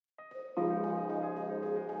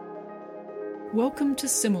Welcome to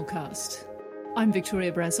Simulcast. I'm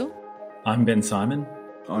Victoria Brazel. I'm Ben Simon.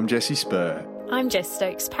 I'm Jesse Spur. I'm Jess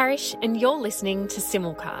Stokes Parish, and you're listening to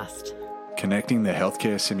Simulcast. Connecting the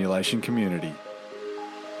healthcare simulation community.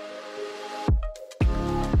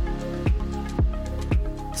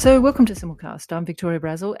 So welcome to Simulcast. I'm Victoria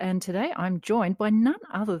Brazel, and today I'm joined by none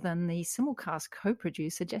other than the Simulcast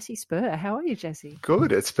co-producer, Jesse Spur. How are you, Jesse?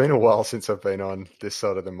 Good. It's been a while since I've been on this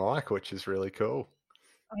side of the mic, which is really cool.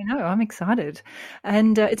 I know, I'm excited.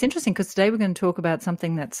 And it's interesting because today we're going to talk about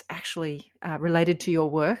something that's actually related to your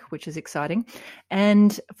work, which is exciting.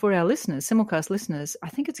 And for our listeners, Simulcast listeners, I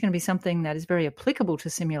think it's going to be something that is very applicable to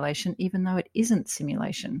simulation, even though it isn't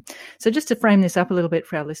simulation. So just to frame this up a little bit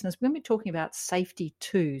for our listeners, we're going to be talking about safety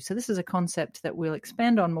too. So this is a concept that we'll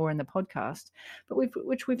expand on more in the podcast, but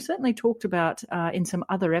which we've certainly talked about in some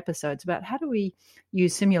other episodes about how do we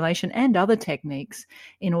use simulation and other techniques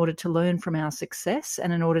in order to learn from our success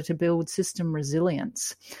and in order to build system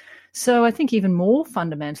resilience. So I think even more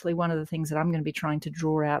fundamentally, one of the things that I'm going to be trying to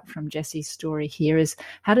draw out from Jesse's story here is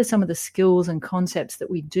how do some of the skills and concepts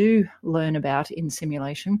that we do learn about in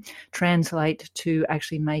simulation translate to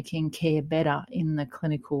actually making care better in the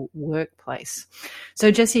clinical workplace.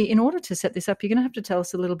 So Jesse, in order to set this up, you're going to have to tell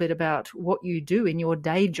us a little bit about what you do in your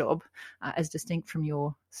day job as distinct from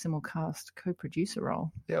your Simulcast co-producer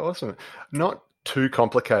role. Yeah, awesome. Not too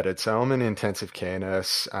complicated. So I'm an intensive care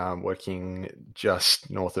nurse working just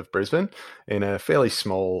north of Brisbane in a fairly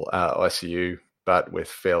small ICU, but with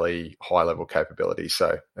fairly high level capability.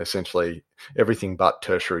 So essentially everything but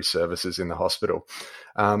tertiary services in the hospital.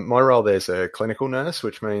 My role there is a clinical nurse,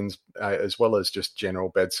 which means as well as just general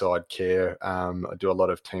bedside care, I do a lot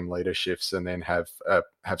of team leaderships and then have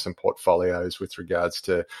some portfolios with regards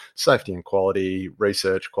to safety and quality,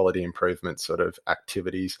 research, quality improvement sort of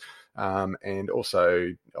activities. And also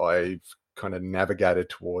I've kind of navigated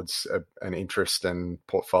towards an interest and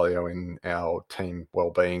portfolio in our team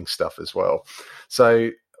wellbeing stuff as well.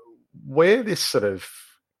 So where this sort of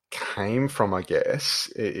came from, I guess,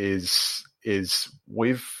 is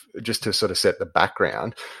we've, just to sort of set the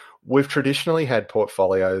background, we've traditionally had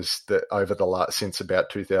portfolios that over since about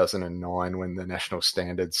 2009, when the national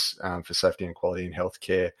standards for safety and quality in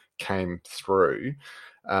healthcare came through,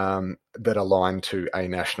 that align to a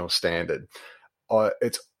national standard.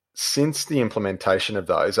 It's since the implementation of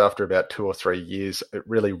those, after about 2 or 3 years, it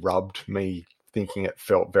really rubbed me thinking it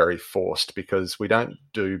felt very forced because we don't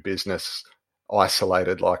do business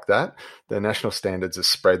isolated like that. The national standards are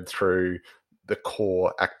spread through the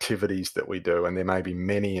core activities that we do, and there may be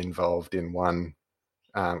many involved in one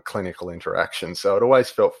clinical interaction. So it always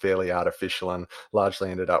felt fairly artificial and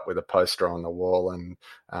largely ended up with a poster on the wall and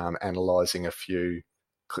analysing a few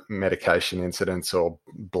medication incidents or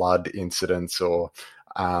blood incidents or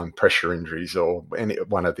pressure injuries or any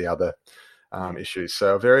one of the other issues.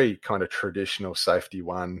 So a very kind of traditional safety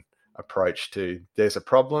one approach to there's a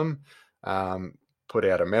problem, put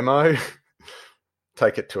out a memo,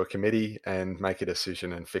 take it to a committee and make a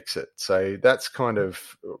decision and fix it. So that's kind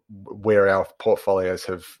of where our portfolios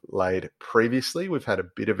have laid previously. We've had a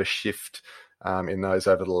bit of a shift in those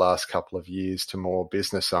over the last couple of years to more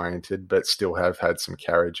business oriented, but still have had some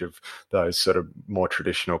carriage of those sort of more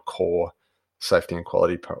traditional core safety and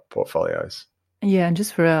quality portfolios. Yeah, and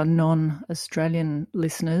just for our non-Australian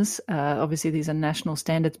listeners, obviously these are national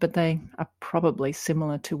standards, but they are probably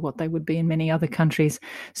similar to what they would be in many other countries.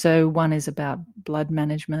 So one is about blood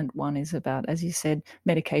management, one is about, as you said,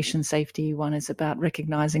 medication safety, one is about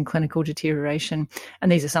recognising clinical deterioration,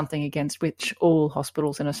 and these are something against which all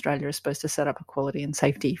hospitals in Australia are supposed to set up a quality and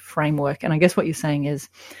safety framework. And I guess what you're saying is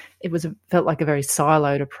it felt like a very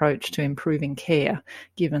siloed approach to improving care,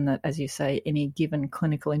 given that, as you say, any given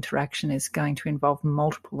clinical interaction is going to involve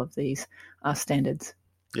multiple of these standards.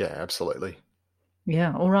 Yeah, absolutely.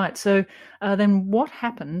 Yeah, all right. So then what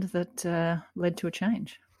happened that led to a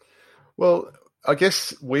change? Well, I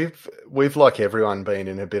guess we've like everyone been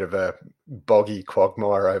in a bit of a boggy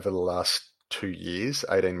quagmire over the last 2 years,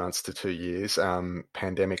 18 months to 2 years,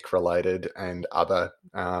 pandemic related and other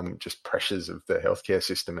just pressures of the healthcare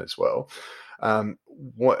system as well.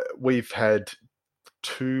 We've had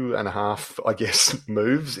 2.5, I guess,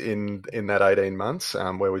 moves in that 18 months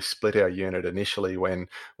where we split our unit initially when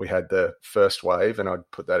we had the first wave, and I'd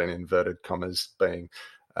put that in inverted commas, being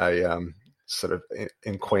a sort of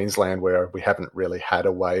in Queensland where we haven't really had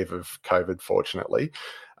a wave of COVID, fortunately.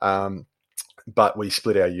 But we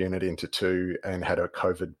split our unit into two and had a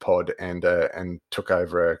COVID pod and took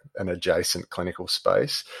over an adjacent clinical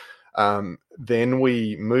space. Then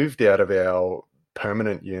we moved out of our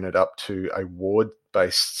permanent unit up to a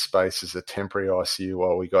ward-based space as a temporary ICU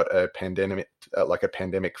while we got a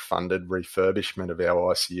pandemic funded refurbishment of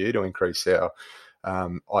our ICU to increase our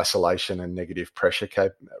isolation and negative pressure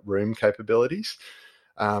room capabilities.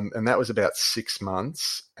 And that was about 6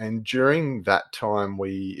 months. And during that time,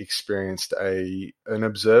 we experienced an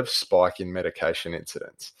observed spike in medication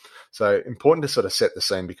incidents. So important to sort of set the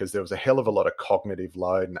scene, because there was a hell of a lot of cognitive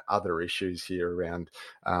load and other issues here around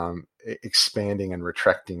expanding and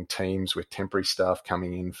retracting teams with temporary staff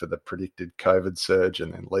coming in for the predicted COVID surge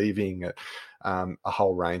and then leaving, a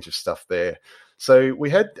whole range of stuff there. So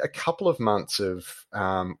we had a couple of months of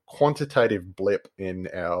quantitative blip in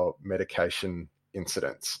our medication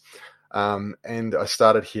incidents. And I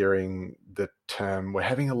started hearing the term, we're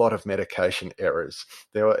having a lot of medication errors.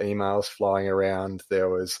 There were emails flying around. There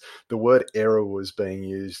was, the word error was being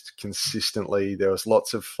used consistently. There was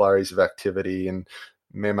lots of flurries of activity and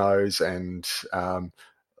memos and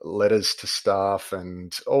letters to staff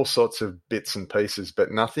and all sorts of bits and pieces,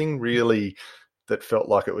 but nothing really that felt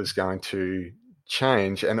like it was going to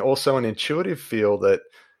change. And also an intuitive feel that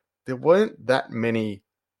there weren't that many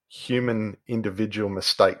human individual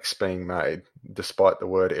mistakes being made, despite the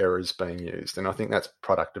word errors being used. And I think that's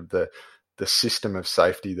product of the system of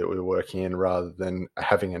safety that we're working in, rather than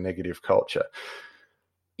having a negative culture.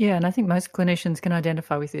 Yeah, and I think most clinicians can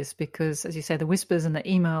identify with this because, as you say, the whispers and the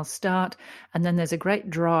emails start, and then there's a great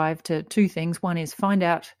drive to two things. One is find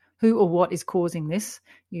out who or what is causing this,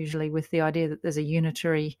 usually with the idea that there's a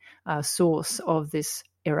unitary source of this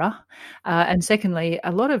error. And secondly,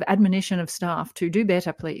 a lot of admonition of staff to do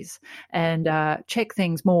better, please, and check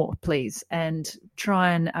things more, please, and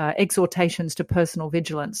try and exhortations to personal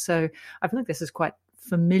vigilance. So I feel like this is quite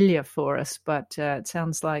familiar for us, but it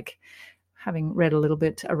sounds like, having read a little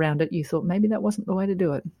bit around it, you thought maybe that wasn't the way to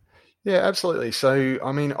do it. Yeah, absolutely. So,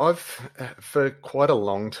 I mean, I've for quite a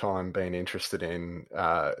long time been interested in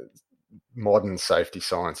modern safety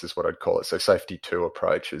science, is what I'd call it. So Safety 2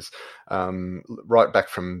 approaches, right back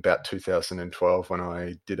from about 2012 when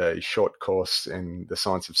I did a short course in the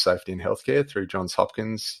science of safety in healthcare through Johns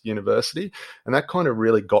Hopkins University. And that kind of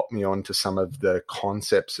really got me onto some of the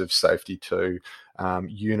concepts of Safety 2,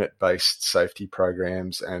 unit-based safety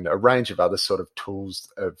programs, and a range of other sort of tools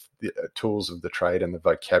of the trade and the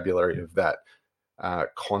vocabulary of that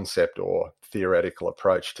concept or theoretical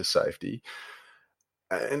approach to safety.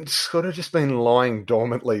 And sort of just been lying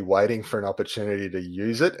dormantly waiting for an opportunity to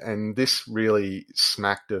use it. And this really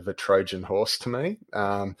smacked of a Trojan horse to me.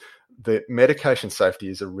 The medication safety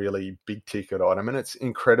is a really big ticket item, and it's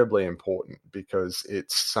incredibly important because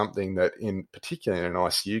it's something that, in particular in an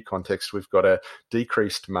ICU context, we've got a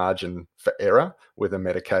decreased margin for error with a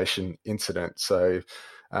medication incident. So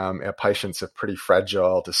our patients are pretty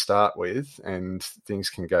fragile to start with, and things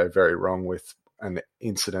can go very wrong with an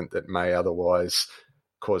incident that may otherwise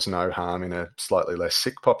cause no harm in a slightly less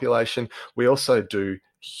sick population. We also do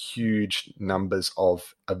huge numbers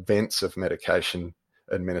of events of medication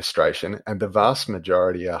administration, and the vast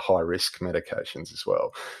majority are high-risk medications as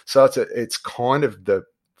well. So it's kind of the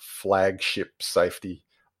flagship safety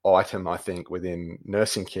item, I think, within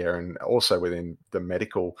nursing care and also within the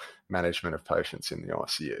medical management of patients in the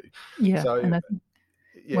ICU. Yeah, so, and I think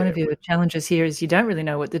one of your challenges here is you don't really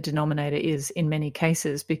know what the denominator is in many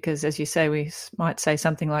cases because, as you say, we might say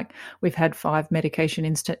something like we've had 5 medication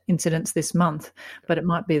incidents this month, but it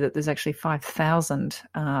might be that there's actually 5,000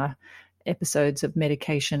 episodes of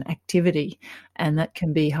medication activity, and that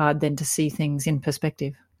can be hard then to see things in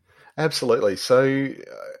perspective. Absolutely. So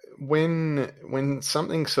when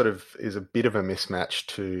something sort of is a bit of a mismatch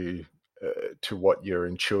to what you're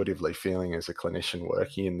intuitively feeling as a clinician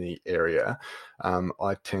working in the area,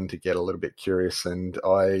 I tend to get a little bit curious. And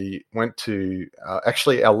I went to,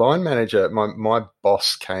 actually our line manager, my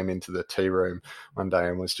boss came into the tea room one day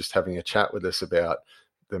and was just having a chat with us about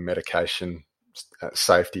the medication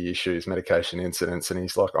safety issues, medication incidents. And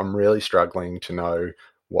he's like, I'm really struggling to know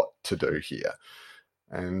what to do here.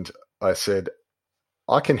 And I said,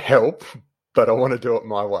 I can help, but I want to do it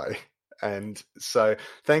my way. And so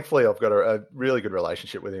thankfully I've got a really good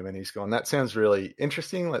relationship with him, and he's gone, that sounds really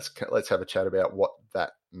interesting. Let's have a chat about what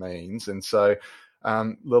that means. And so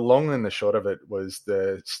the long and the short of it was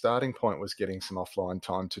the starting point was getting some offline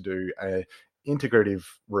time to do a integrative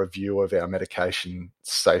review of our medication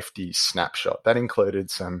safety snapshot. That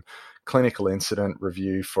included some clinical incident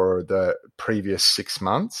review for the previous 6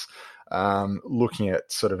 months, looking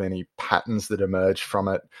at sort of any patterns that emerged from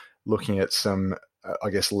it, looking at some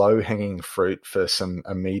low-hanging fruit for some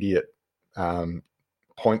immediate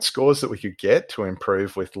point scores that we could get to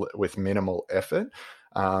improve with minimal effort,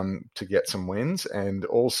 to get some wins, and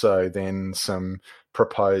also then some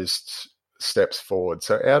proposed steps forward.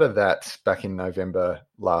 So out of that, back in November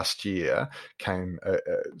last year, came,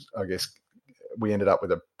 I guess, we ended up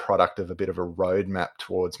with a product of a bit of a roadmap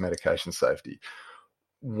towards medication safety.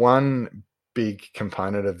 One big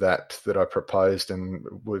component of that I proposed and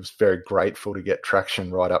was very grateful to get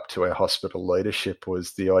traction right up to our hospital leadership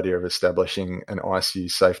was the idea of establishing an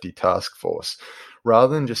ICU safety task force.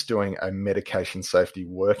 Rather than just doing a medication safety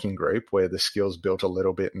working group where the skills built a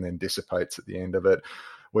little bit and then dissipates at the end of it,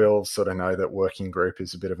 we all sort of know that working group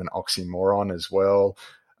is a bit of an oxymoron as well.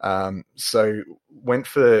 So went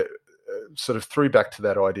for sort of threw back to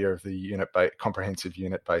that idea of the comprehensive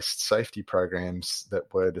unit-based safety programs that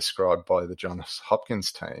were described by the Johns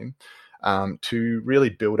Hopkins team to really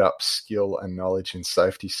build up skill and knowledge in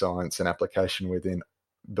safety science and application within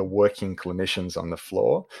the working clinicians on the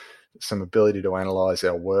floor, some ability to analyse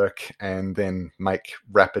our work and then make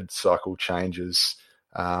rapid cycle changes,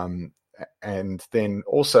 and then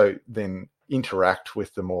also interact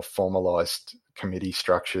with the more formalised committee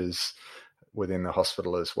structures within the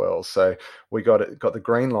hospital as well. So we got the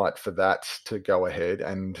green light for that to go ahead,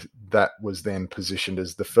 and that was then positioned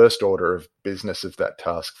as the first order of business of that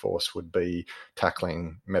task force would be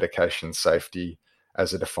tackling medication safety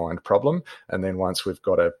as a defined problem. And then once we've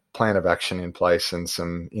got a plan of action in place and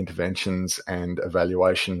some interventions and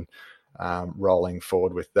evaluation rolling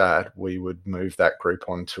forward with that, we would move that group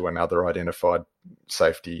on to another identified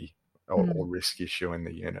safety or risk issue in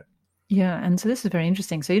the unit. Yeah, and so this is very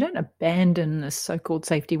interesting. So you don't abandon the so-called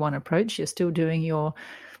safety one approach. You're still doing your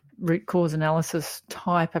root cause analysis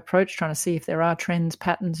type approach, trying to see if there are trends,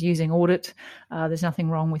 patterns using audit. There's nothing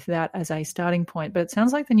wrong with that as a starting point. But it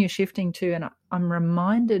sounds like then you're shifting to, and I'm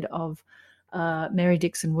reminded of Mary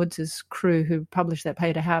Dixon Woods' crew who published that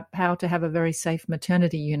paper, How to Have a Very Safe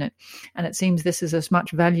Maternity Unit. And it seems this is as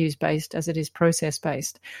much values-based as it is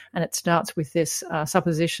process-based. And it starts with this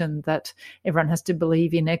supposition that everyone has to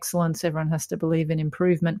believe in excellence, everyone has to believe in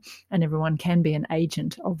improvement, and everyone can be an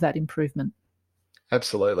agent of that improvement.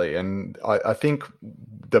 Absolutely. And I think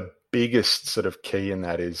the biggest sort of key in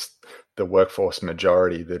that is the workforce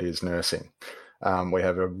majority that is nursing. We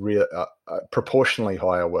have a proportionally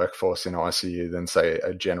higher workforce in ICU than, say,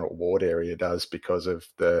 a general ward area does because of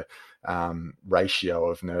the ratio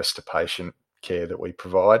of nurse to patient care that we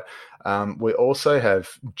provide. We also have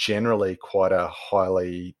generally quite a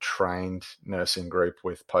highly trained nursing group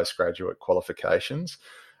with postgraduate qualifications,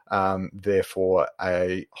 therefore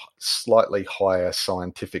a slightly higher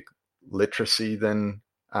scientific literacy than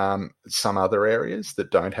some other areas that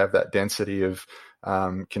don't have that density of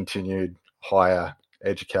continued higher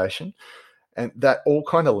education. And that all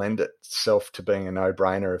kind of lend itself to being a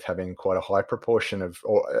no-brainer of having quite a high proportion of,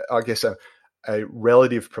 or I guess a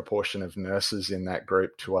relative proportion of nurses in that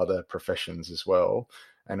group to other professions as well.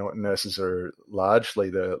 And nurses are largely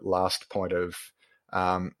the last point of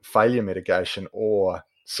failure mitigation or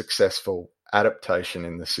successful adaptation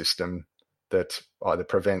in the system that either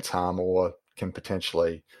prevents harm or can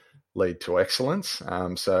potentially lead to excellence.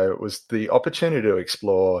 So it was the opportunity to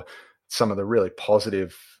explore some of the really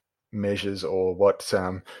positive measures, or what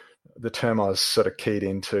the term I was sort of keyed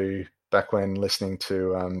into back when listening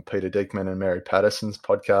to Peter Diekman and Mary Patterson's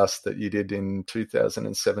podcast that you did in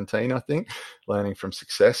 2017, I think, Learning from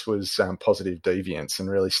Success, was positive deviance, and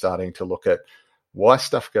really starting to look at why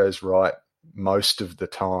stuff goes right most of the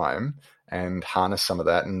time and harness some of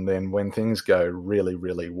that. And then when things go really,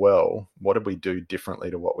 really well, what do we do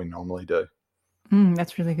differently to what we normally do?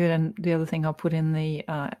 That's really good. And the other thing I'll put in the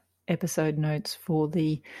episode notes for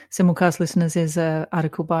the simulcast listeners is an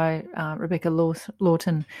article by Rebecca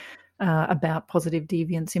Lawton about positive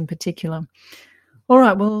deviance in particular. All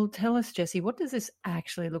right, well, tell us, Jesse, what does this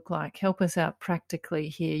actually look like? Help us out practically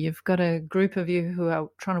here. You've got a group of you who are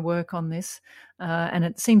trying to work on this, and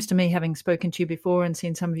it seems to me, having spoken to you before and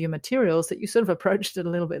seen some of your materials, that you sort of approached it a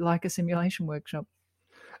little bit like a simulation workshop.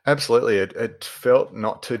 Absolutely. It felt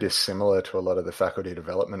not too dissimilar to a lot of the faculty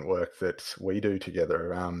development work that we do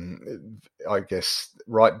together. I guess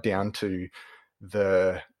right down to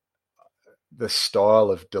the style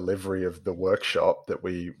of delivery of the workshop that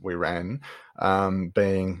we ran,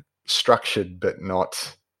 being structured but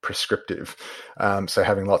not prescriptive. So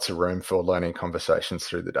having lots of room for learning conversations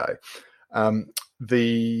through the day.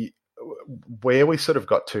 Where we sort of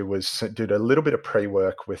got to was did a little bit of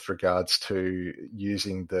pre-work with regards to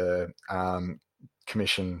using the the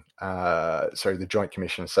Joint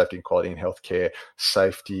Commission on Safety and Quality in Healthcare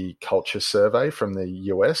Safety Culture Survey from the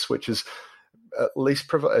US, which is at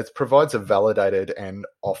least it provides a validated and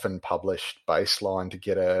often published baseline to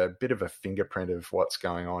get a bit of a fingerprint of what's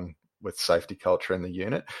going on with safety culture in the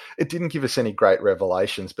unit. It didn't give us any great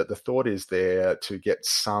revelations, but the thought is there to get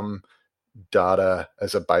some data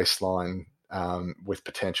as a baseline, with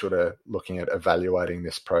potential to looking at evaluating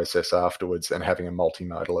this process afterwards and having a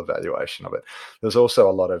multimodal evaluation of it. There's also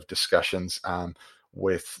a lot of discussions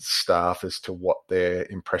with staff as to what their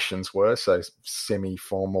impressions were. So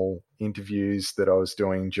semi-formal interviews that I was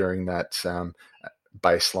doing during that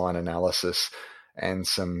baseline analysis, and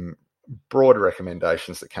some broad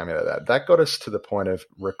recommendations that came out of that. That got us to the point of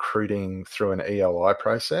recruiting through an EOI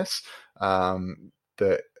process.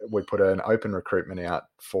 That we put an open recruitment out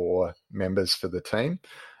for members for the team,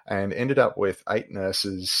 and ended up with 8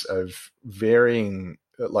 nurses of varying,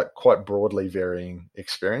 like quite broadly varying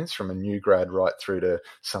experience, from a new grad right through to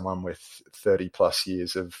someone with 30 plus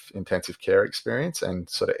years of intensive care experience, and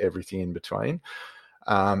sort of everything in between.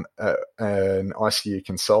 An ICU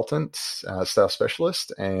consultant, staff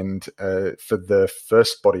specialist, and for the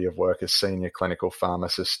first body of work, a senior clinical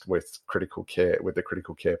pharmacist with the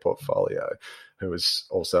critical care portfolio, who was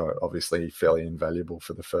also obviously fairly invaluable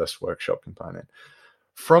for the first workshop component.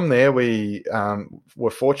 From there, we were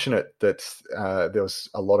fortunate that there was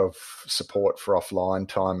a lot of support for offline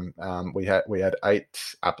time. We had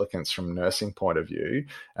 8 applicants from a nursing point of view,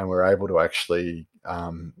 and we were able to actually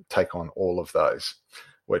take on all of those,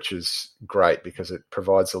 which is great because it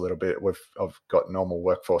provides a little bit. I've got normal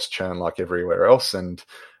workforce churn like everywhere else, and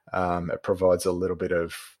it provides a little bit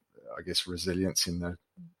of, I guess, resilience in the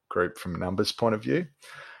group from a numbers point of view.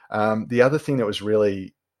 The other thing that was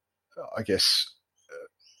really, I guess,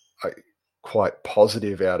 quite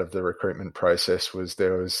positive out of the recruitment process was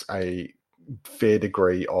there was a fair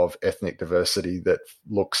degree of ethnic diversity that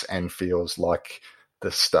looks and feels like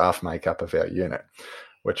the staff makeup of our unit,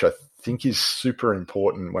 which I think is super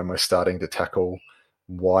important when we're starting to tackle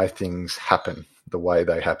why things happen the way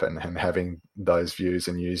they happen, and having those views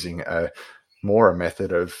and using a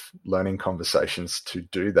method of learning conversations to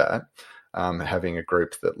do that, having a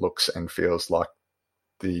group that looks and feels like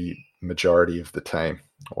the majority of the team,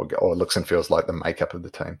 or looks and feels like the makeup of the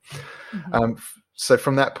team. Mm-hmm. So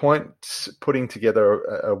from that point, putting together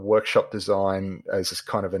a workshop design as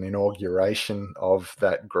kind of an inauguration of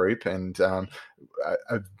that group, and a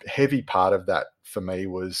heavy part of that for me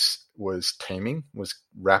was teaming, was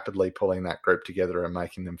rapidly pulling that group together and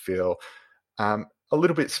making them feel a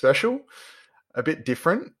little bit special, a bit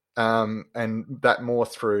different, and that more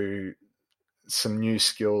through some new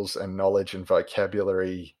skills and knowledge and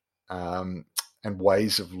vocabulary, and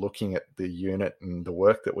ways of looking at the unit and the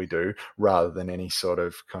work that we do, rather than any sort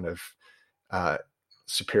of kind of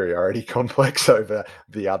superiority complex over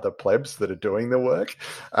the other plebs that are doing the work.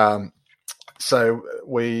 So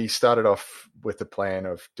we started off with the plan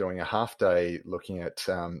of doing a half day looking at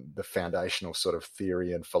the foundational sort of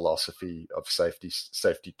theory and philosophy of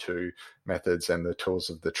safety 2 methods and the tools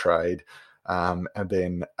of the trade. And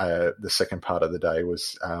then the second part of the day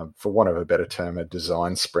was, for want of a better term, a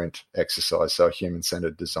design sprint exercise, so a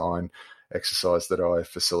human-centered design exercise that I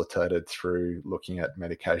facilitated through looking at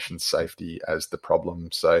medication safety as the problem.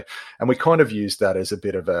 So, and we kind of used that as a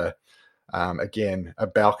bit of a, again, a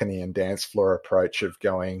balcony and dance floor approach of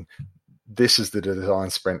going, this is the design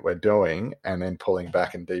sprint we're doing, and then pulling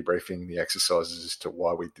back and debriefing the exercises as to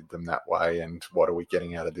why we did them that way and what are we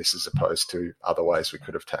getting out of this as opposed to other ways we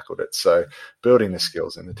could have tackled it. So building the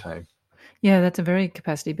skills in the team. Yeah, that's a very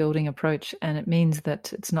capacity building approach, and it means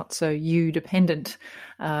that it's not so you dependent.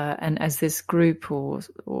 And as this group or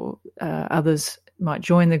others might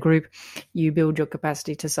join the group, you build your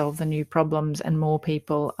capacity to solve the new problems, and more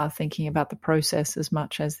people are thinking about the process as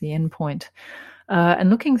much as the endpoint. And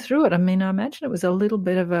looking through it, I mean, I imagine it was a little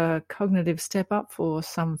bit of a cognitive step up for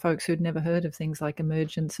some folks who'd never heard of things like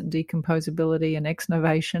emergence and decomposability and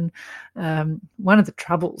exnovation. One of the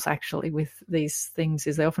troubles actually with these things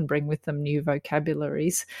is they often bring with them new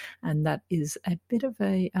vocabularies, and that is a bit of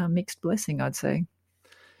a mixed blessing, I'd say.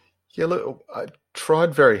 Yeah, look, I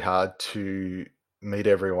tried very hard to meet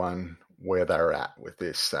everyone where they're at with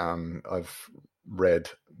this. I've read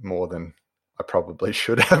more than I probably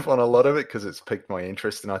should have on a lot of it because it's piqued my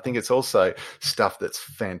interest. And I think it's also stuff that's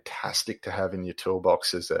fantastic to have in your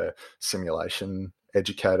toolbox as a simulation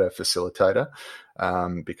educator, facilitator,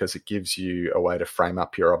 because it gives you a way to frame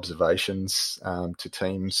up your observations to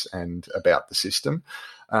teams and about the system.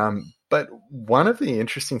 But one of the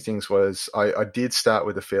interesting things was I did start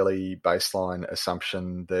with a fairly baseline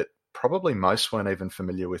assumption that probably most weren't even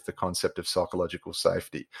familiar with the concept of psychological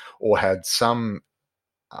safety or had some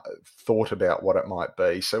thought about what it might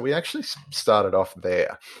be. So we actually started off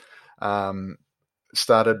there.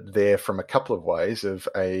 Started there from a couple of ways of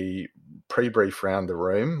a pre-brief around the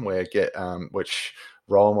room which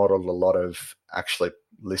role modeled a lot of actually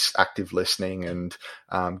active listening and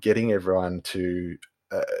getting everyone to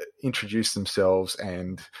introduce themselves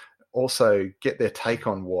and also get their take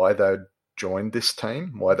on why they'd joined this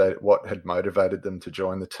team, what had motivated them to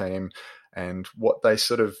join the team, and what they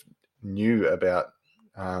sort of knew about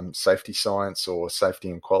safety science or safety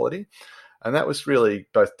and quality. And that was really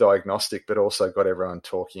both diagnostic, but also got everyone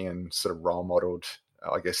talking and sort of role modeled,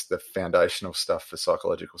 I guess, the foundational stuff for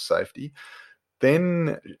psychological safety.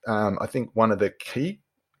 Then I think one of the key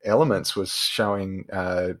elements was showing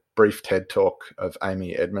a brief TED talk of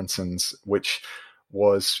Amy Edmondson's, which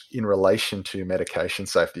was in relation to medication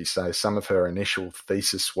safety. So some of her initial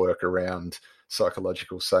thesis work around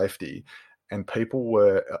psychological safety, and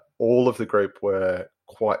all of the group were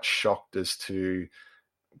quite shocked as to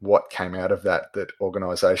what came out of that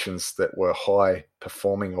organisations that were high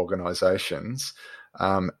performing organisations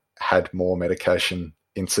had more medication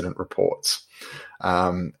incident reports.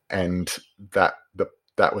 And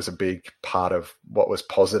that was a big part of what was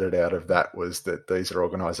posited out of that, was that these are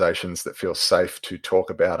organisations that feel safe to talk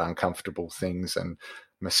about uncomfortable things and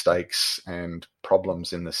mistakes and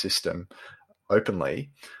problems in the system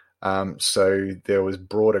openly. So there was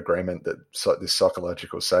broad agreement that this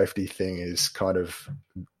psychological safety thing is kind of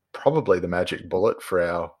probably the magic bullet for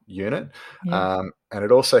our unit. Yeah. And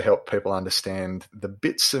it also helped people understand the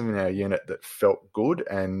bits in our unit that felt good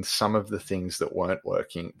and some of the things that weren't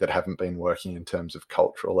working, that haven't been working in terms of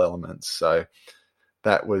cultural elements. So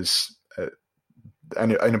that was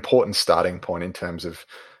an important starting point in terms of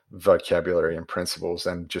vocabulary and principles.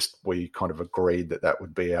 And just we kind of agreed that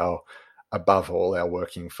would be above all, our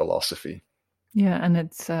working philosophy. Yeah, and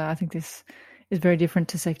it's I think this is very different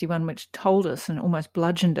to Safety One, which told us and almost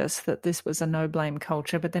bludgeoned us that this was a no-blame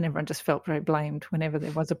culture, but then everyone just felt very blamed whenever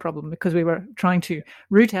there was a problem because we were trying to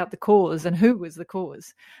root out the cause and who was the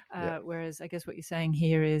cause. Whereas I guess what you're saying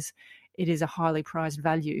here is it is a highly prized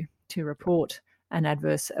value to report an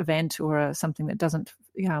adverse event or something that doesn't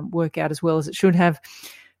work out as well as it should have,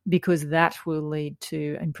 because that will lead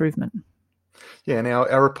to improvement. Yeah, and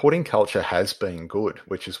our reporting culture has been good,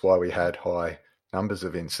 which is why we had high numbers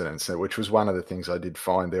of incidents, which was one of the things I did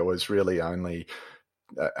find. There was really only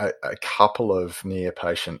a couple of near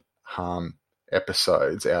patient harm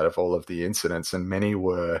episodes out of all of the incidents, and many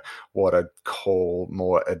were what I'd call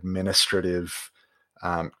more administrative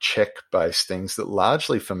check-based things that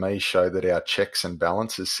largely for me show that our checks and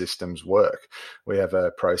balances systems work. We have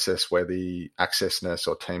a process where the access nurse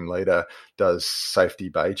or team leader does safety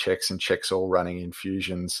bay checks and checks all running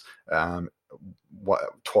infusions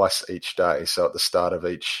twice each day. So at the start of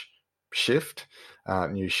each shift,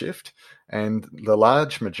 new shift. And the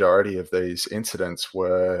large majority of these incidents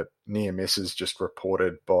were near misses just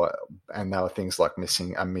reported and they were things like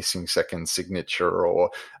a missing second signature or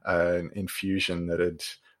an infusion that had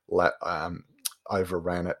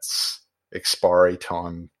overran its expiry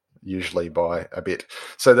time, usually by a bit.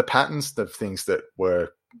 So the patterns of things that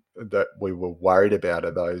we were worried about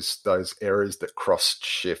are those errors that crossed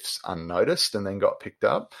shifts unnoticed and then got picked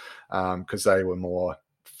up, because they were more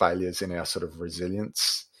failures in our sort of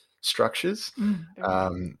resilience structures.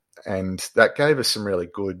 And that gave us some really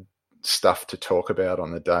good stuff to talk about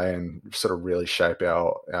on the day and sort of really shape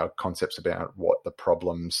our concepts about what the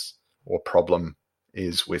problem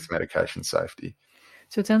is with medication safety.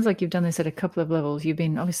 So it sounds like you've done this at a couple of levels. You've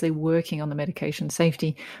been obviously working on the medication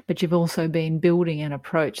safety, but you've also been building an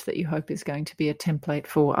approach that you hope is going to be a template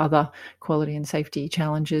for other quality and safety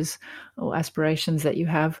challenges or aspirations that you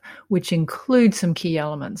have, which include some key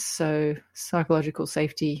elements. So psychological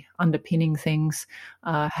safety underpinning things,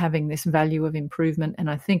 having this value of improvement. And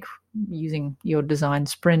I think using your design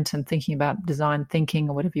sprint and thinking about design thinking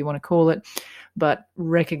or whatever you want to call it, but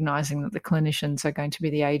recognizing that the clinicians are going to be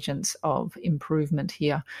the agents of improvement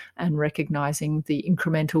here and recognizing the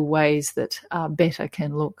incremental ways that better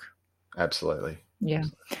can look. Absolutely. Yeah.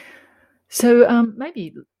 So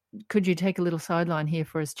maybe could you take a little sideline here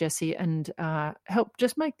for us, Jesse, and help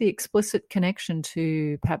just make the explicit connection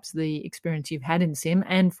to perhaps the experience you've had in sim,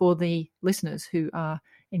 and for the listeners who are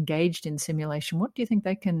engaged in simulation, what do you think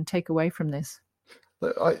they can take away from this?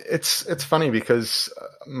 It's funny because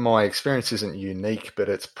my experience isn't unique, but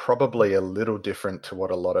it's probably a little different to what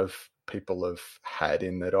a lot of people have had,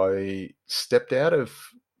 in that I stepped out of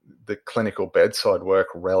the clinical bedside work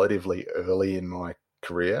relatively early in my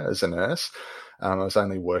career as a nurse. I was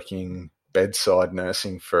only working bedside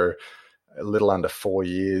nursing for a little under 4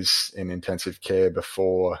 years in intensive care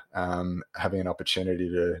before having an opportunity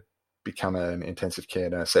to become an intensive care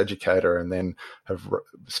nurse educator, and then have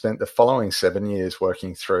spent the following 7 years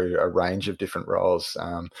working through a range of different roles,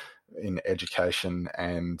 in education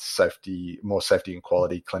and safety, more safety and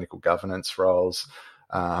quality clinical governance roles,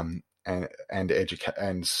 and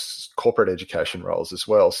corporate education roles as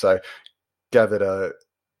well. So gathered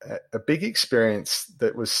a big experience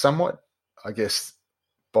that was somewhat, I guess,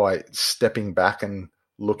 by stepping back and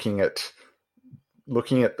looking at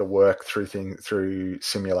the work through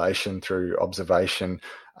simulation, through observation,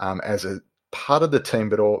 as a part of the team,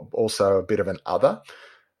 but also a bit of an other.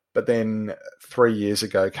 But then 3 years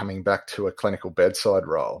ago, coming back to a clinical bedside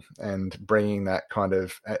role and bringing that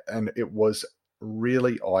and it was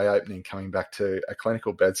really eye-opening coming back to a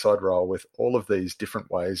clinical bedside role with all of these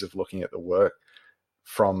different ways of looking at the work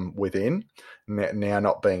from within, now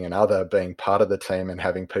not being an other, being part of the team and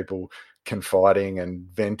having people confiding and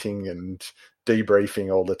venting and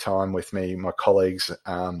debriefing all the time with me, my colleagues,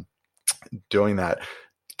 doing that,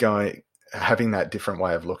 having that different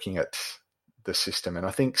way of looking at the system. And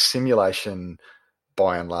I think simulation,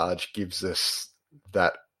 by and large, gives us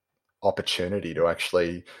that opportunity to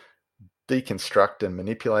actually deconstruct and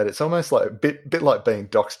manipulate. It's almost like a bit like being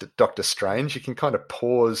Doctor Strange. You can kind of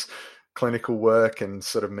pause clinical work and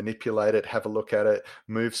sort of manipulate it, have a look at it,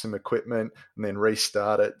 move some equipment, and then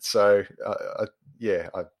restart it. So I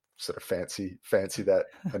sort of fancy that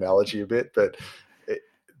analogy a bit, but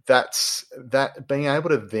that's being able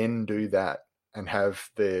to then do that and have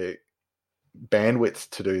the bandwidth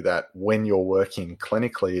to do that when you're working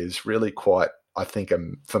clinically is really quite, I think,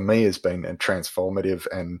 for me, has been a transformative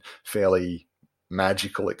and fairly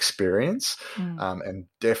magical experience, and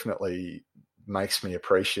definitely makes me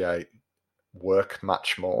appreciate work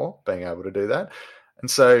much more, being able to do that.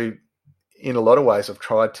 And so in a lot of ways, I've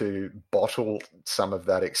tried to bottle some of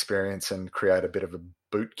that experience and create a bit of a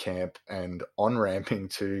boot camp and on-ramping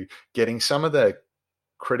to getting some of the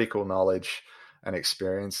critical knowledge and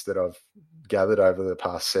experience that I've gathered over the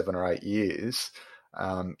past 7 or 8 years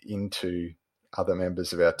into other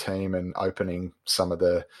members of our team and opening some of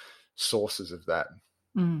the sources of that.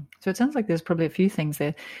 So it sounds like there's probably a few things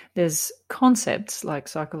there. There's concepts like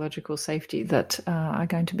psychological safety that are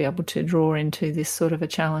going to be able to draw into this sort of a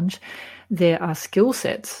challenge. There are skill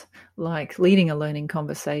sets like leading a learning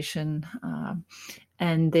conversation,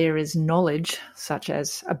 and there is knowledge such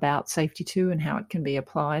as about safety too and how it can be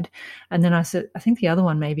applied. And then I think the other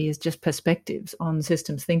one maybe is just perspectives on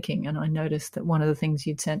systems thinking. And I noticed that one of the things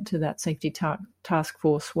you'd sent to that safety task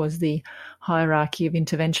force was the hierarchy of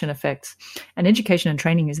intervention effects. And education and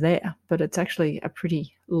training is there, but it's actually a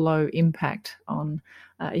pretty low impact on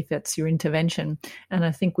if that's your intervention. And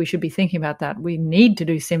I think we should be thinking about that. We need to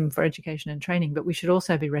do SIM for education and training, but we should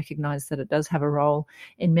also be recognized that it does have a role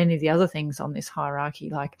in many of the other things on this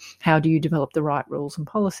hierarchy, like how do you develop the right rules and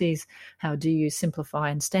policies? How do you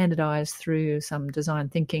simplify and standardize through some design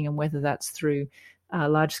thinking, and whether that's through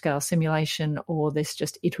large-scale simulation or this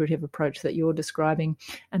just iterative approach that you're describing,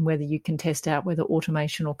 and whether you can test out whether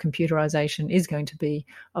automation or computerization is going to be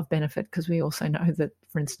of benefit. Because we also know that,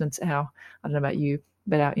 for instance, I don't know about you,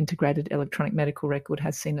 but our integrated electronic medical record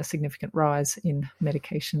has seen a significant rise in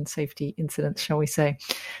medication safety incidents, shall we say.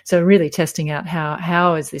 So really testing out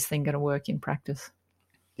how is this thing going to work in practice?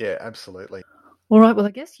 Yeah, absolutely. All right. Well,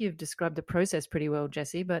 I guess you've described the process pretty well,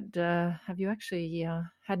 Jesse, but have you actually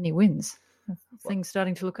had any wins? Things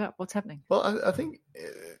starting to look up? What's happening? Well, I think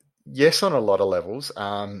yes, on a lot of levels.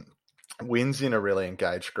 Wins in a really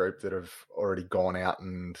engaged group that have already gone out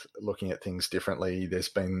and looking at things differently. There's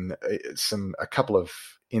been a couple of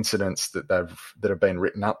incidents that have been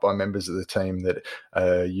written up by members of the team that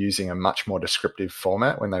are using a much more descriptive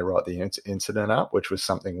format when they write the incident up, which was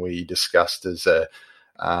something we discussed as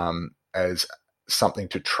something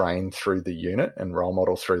to train through the unit and role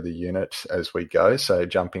model through the unit as we go. So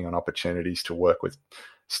jumping on opportunities to work with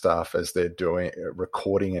staff as they're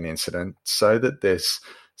recording an incident, so that there's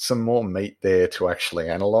some more meat there to actually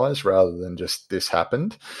analyze rather than just this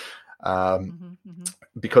happened.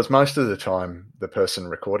 Because most of the time the person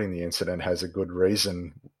recording the incident has a good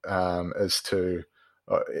reason as to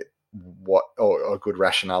what, or a good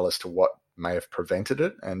rationale as to what may have prevented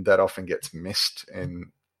it, and that often gets missed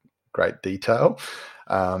in great detail.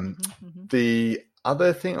 The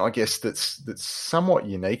other thing, I guess, that's somewhat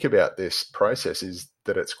unique about this process is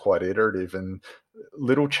that it's quite iterative, and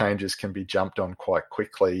little changes can be jumped on quite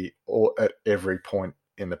quickly or at every point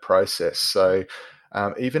in the process. So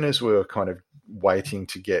even as we were kind of waiting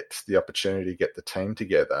to get the opportunity to get the team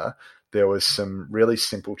together, there was some really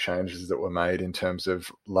simple changes that were made in terms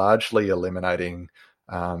of largely eliminating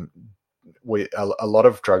a lot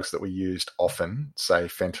of drugs that we used often, say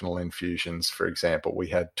fentanyl infusions, for example. We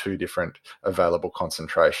had 2 different available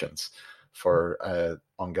concentrations for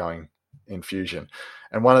ongoing infusion.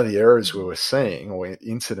 And one of the errors we were seeing, or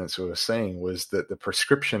incidents we were seeing, was that the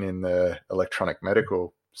prescription in the electronic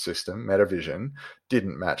medical system, Medivision,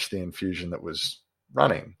 didn't match the infusion that was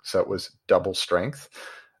running. So it was double strength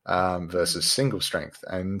versus single strength.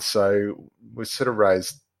 And so we sort of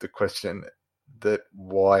raised the question that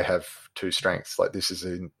why have two strengths? Like, this is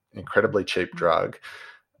an incredibly cheap drug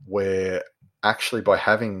where actually by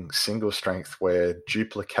having single strength, we're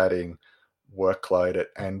duplicating workload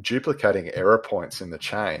and duplicating error points in the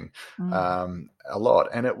chain a lot.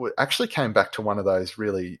 And it actually came back to one of those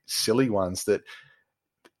really silly ones that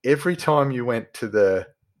every time you went to the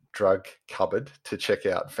drug cupboard to check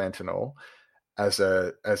out fentanyl as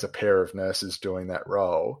a pair of nurses doing that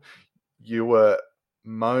role, you were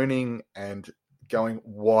moaning and going,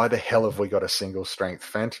 why the hell have we got a single strength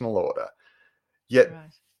fentanyl order? Yet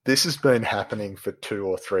this has been happening for 2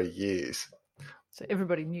 or 3 years. So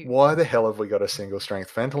everybody knew. Why the hell have we got a single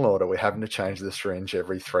strength fentanyl order? We're having to change the syringe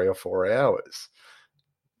every 3 or 4 hours.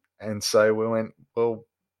 And so we went, well,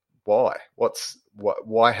 why?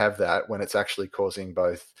 Why have that when it's actually causing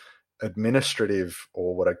both administrative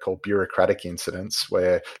or what I'd call bureaucratic incidents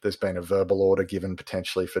where there's been a verbal order given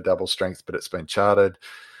potentially for double strength, but it's been chartered.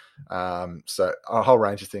 So a whole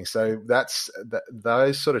range of things. So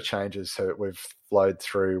those sort of changes that we've flowed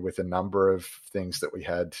through with a number of things that we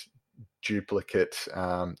had duplicate,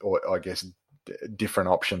 or I guess different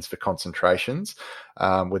options for concentrations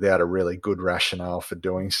without a really good rationale for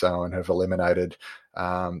doing so, and have eliminated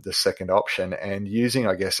the second option, and using,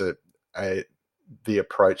 I guess, the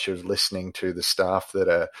approach of listening to the staff that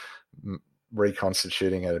are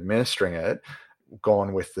reconstituting and administering it,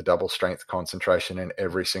 gone with the double strength concentration in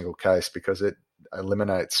every single case, because it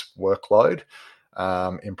eliminates workload,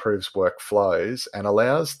 improves workflows, and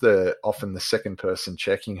allows often the second person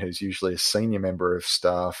checking, who's usually a senior member of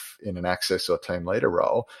staff in an access or team leader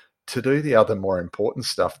role, to do the other more important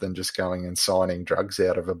stuff than just going and signing drugs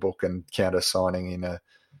out of a book and counter-signing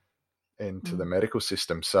into the medical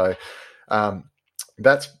system. So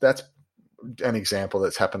that's an example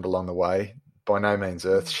that's happened along the way. By no means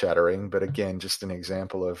earth-shattering, but again, just an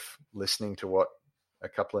example of listening to what a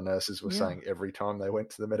couple of nurses were saying every time they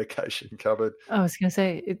went to the medication cupboard. I was going to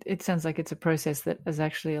say, it sounds like it's a process that has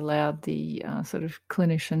actually allowed the sort of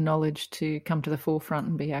clinician knowledge to come to the forefront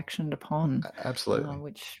and be actioned upon. Absolutely.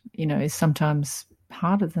 Which, is sometimes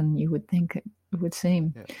harder than you would think it would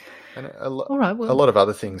seem. Yeah. And a lot of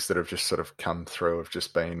other things that have just sort of come through have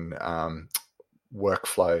just been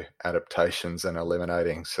workflow adaptations and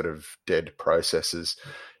eliminating sort of dead processes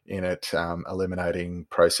in it, eliminating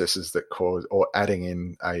processes that cause, or adding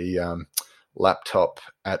in a laptop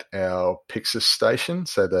at our Pyxis station,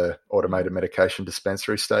 so the automated medication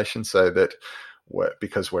dispensary station, so that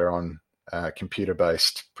because we're on a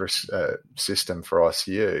computer-based system for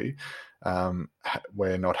ICU,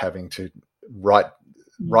 we're not having to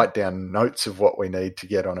write down notes of what we need to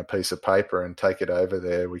get on a piece of paper and take it over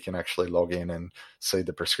there. We can actually log in and see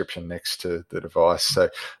the prescription next to the device. So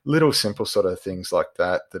little simple sort of things like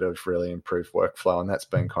that have really improved workflow. And that's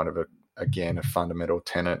been kind of a fundamental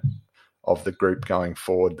tenet of the group going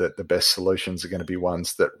forward, that the best solutions are going to be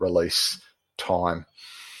ones that release time.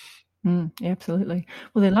 Absolutely.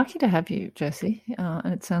 Well, they're lucky to have you, Jesse.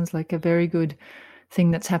 And it sounds like a very good thing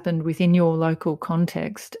that's happened within your local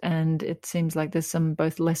context, and it seems like there's some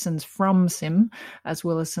both lessons from sim as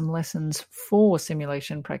well as some lessons for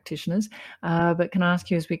simulation practitioners. But can I ask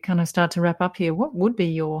you, as we kind of start to wrap up here, what would be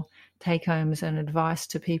your take homes and advice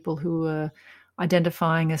to people who are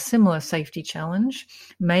identifying a similar safety challenge,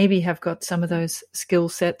 maybe have got some of those skill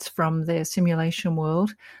sets from their simulation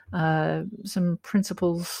world, some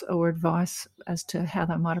principles or advice as to how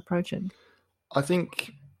they might approach it? I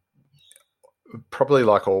think probably,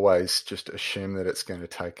 like always, just assume that it's going to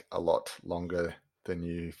take a lot longer than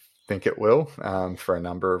you think it will, for a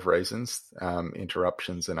number of reasons,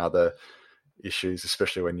 interruptions and other issues,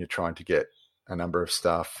 especially when you're trying to get a number of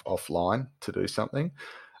staff offline to do something.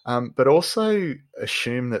 But also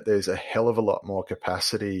assume that there's a hell of a lot more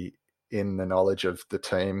capacity in the knowledge of the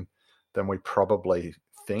team than we probably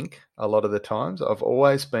think a lot of the times. I've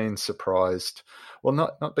always been surprised, well,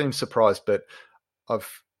 not been surprised, but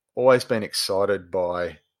I've always been excited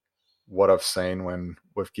by what I've seen when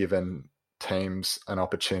we've given teams an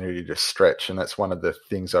opportunity to stretch. And that's one of the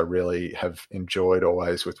things I really have enjoyed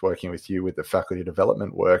always with working with you with the faculty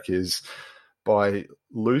development work, is by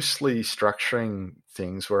loosely structuring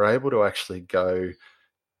things, we're able to actually go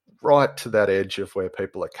right to that edge of where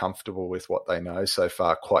people are comfortable with what they know so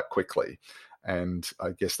far quite quickly. And I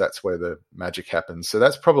guess that's where the magic happens. So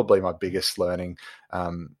that's probably my biggest learning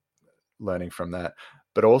from that.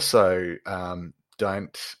 But also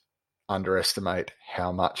don't underestimate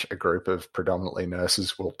how much a group of predominantly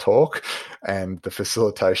nurses will talk, and the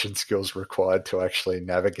facilitation skills required to actually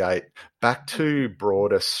navigate back to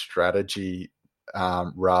broader strategy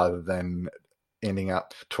rather than ending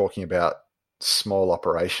up talking about small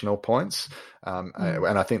operational points. And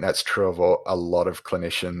I think that's true of a lot of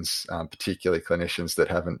clinicians, particularly clinicians that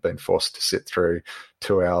haven't been forced to sit through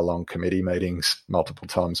 2-hour-long committee meetings multiple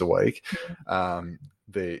times a week.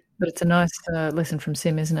 But it's a nice lesson from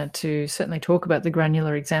Sim, isn't it, to certainly talk about the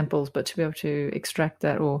granular examples, but to be able to extract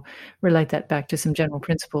that or relate that back to some general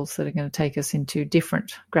principles that are going to take us into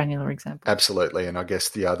different granular examples. Absolutely. And I guess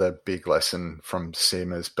the other big lesson from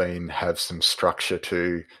Sim has been have some structure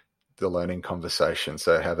to the learning conversation.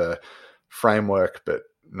 So have a framework, but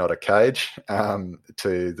not a cage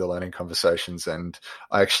to the learning conversations. And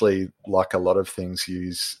I actually, like a lot of things,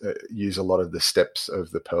 use a lot of the steps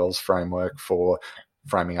of the PEARLS framework for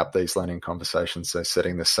framing up these learning conversations. So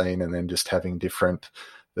setting the scene and then just having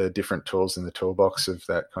the different tools in the toolbox of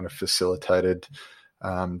that kind of facilitated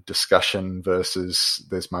discussion versus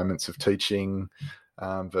there's moments of teaching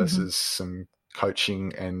versus some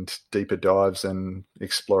coaching and deeper dives and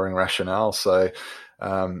exploring rationale. So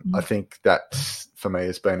I think that for me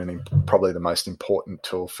has been probably the most important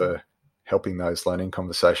tool for helping those learning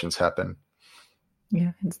conversations happen.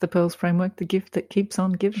 Yeah, it's the PEARLS framework, the gift that keeps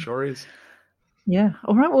on giving. Sure is. Yeah.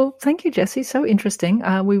 All right. Well, thank you, Jesse. So interesting.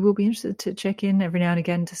 We will be interested to check in every now and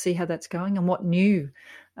again to see how that's going and what new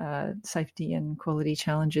safety and quality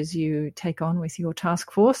challenges you take on with your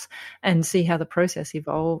task force, and see how the process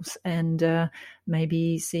evolves, and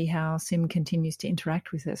maybe see how Sim continues to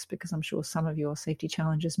interact with us, because I'm sure some of your safety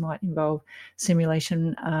challenges might involve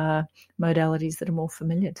simulation modalities that are more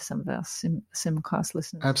familiar to some of our simulcast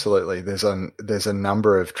listeners. Absolutely. There's a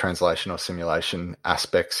number of translational simulation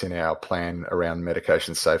aspects in our plan around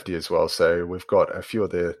medication safety as well. So we've got a few of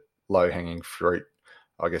the low-hanging fruit,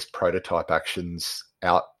 I guess, prototype actions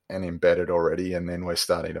out and embedded already, and then we're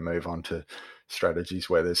starting to move on to strategies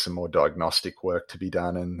where there's some more diagnostic work to be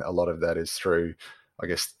done, and a lot of that is through, I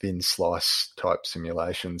guess, thin slice type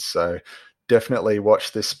simulations. So definitely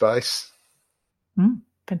watch this space.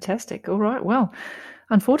 Fantastic. All right. Well,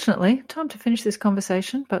 unfortunately, time to finish this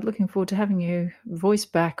conversation, but looking forward to having you voice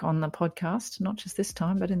back on the podcast, not just this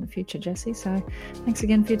time, but in the future, Jesse. So thanks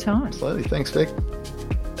again for your time. Absolutely. Thanks, Vic.